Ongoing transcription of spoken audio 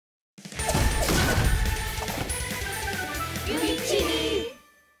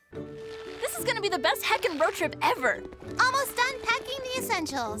the best heckin' road trip ever. Almost done packing the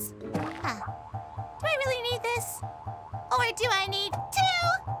essentials. Huh. Do I really need this? Or do I need two?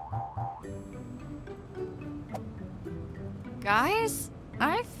 Guys,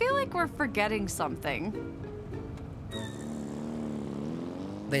 I feel like we're forgetting something.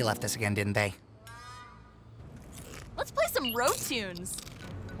 They left us again, didn't they? Let's play some road tunes.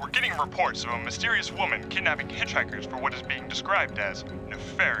 We're getting reports of a mysterious woman kidnapping hitchhikers for what is being described as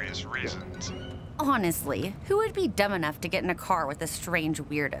nefarious reasons. Honestly, who would be dumb enough to get in a car with a strange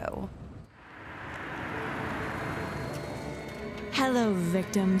weirdo? Hello,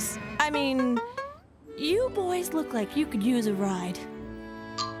 victims. I mean, you boys look like you could use a ride.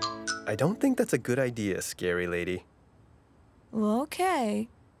 I don't think that's a good idea, scary lady. Well, okay,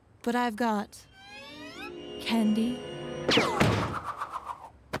 but I've got candy.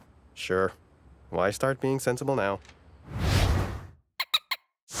 Sure. Why start being sensible now?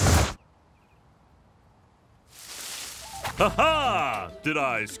 Ha-ha! Did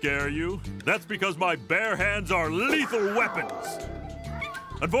I scare you? That's because my bare hands are lethal weapons.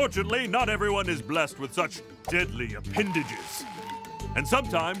 Unfortunately, not everyone is blessed with such deadly appendages. And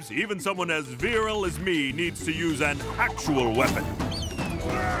sometimes, even someone as virile as me needs to use an actual weapon.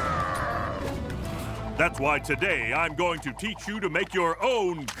 That's why today I'm going to teach you to make your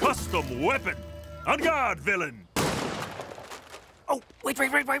own custom weapon. On guard, villain! Oh,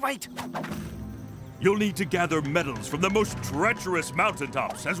 wait. You'll need to gather metals from the most treacherous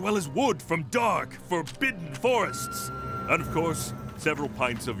mountaintops, as well as wood from dark, forbidden forests. And of course, several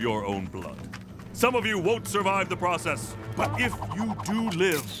pints of your own blood. Some of you won't survive the process, but if you do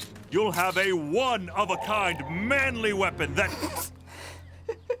live, you'll have a one-of-a-kind manly weapon that...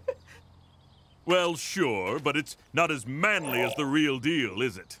 Well, sure, but it's not as manly as the real deal,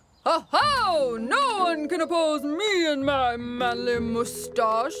 is it? Ho-ho! No one can oppose me and my manly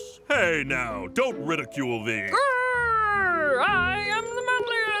mustache. Hey now, don't ridicule the... Grrr, I am the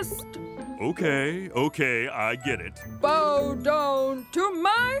manliest. Okay, I get it. Bow down to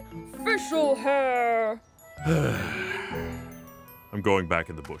my facial hair. I'm going back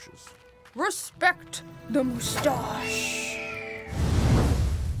in the bushes. Respect the mustache.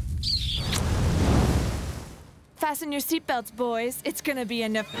 Fasten your seatbelts, boys. It's gonna be a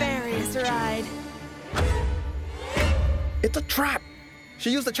nefarious ride. It's a trap!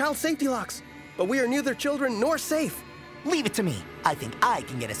 She used the child safety locks, but we are neither children nor safe. Leave it to me. I think I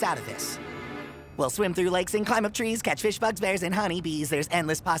can get us out of this. We'll swim through lakes and climb up trees, catch fish, bugs, bears, and honeybees. There's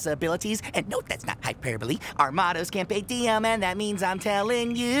endless possibilities. And note, that's not hyperbole. Our motto's Campe Diem, and that means I'm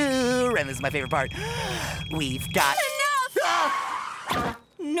telling you. And this is my favorite part. We've got... Enough!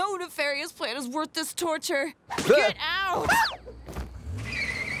 No nefarious plan is worth this torture. Get out!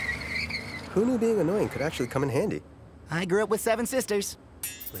 Who knew being annoying could actually come in handy? I grew up with 7 sisters.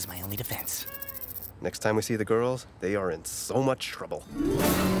 It was my only defense. Next time we see the girls, they are in so much trouble.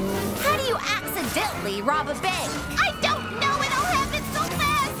 How do you accidentally rob a bank? I don't know. It all happened so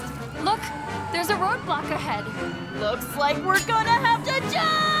fast. Look, there's a roadblock ahead. Looks like we're gonna have to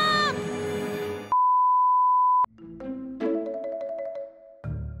jump!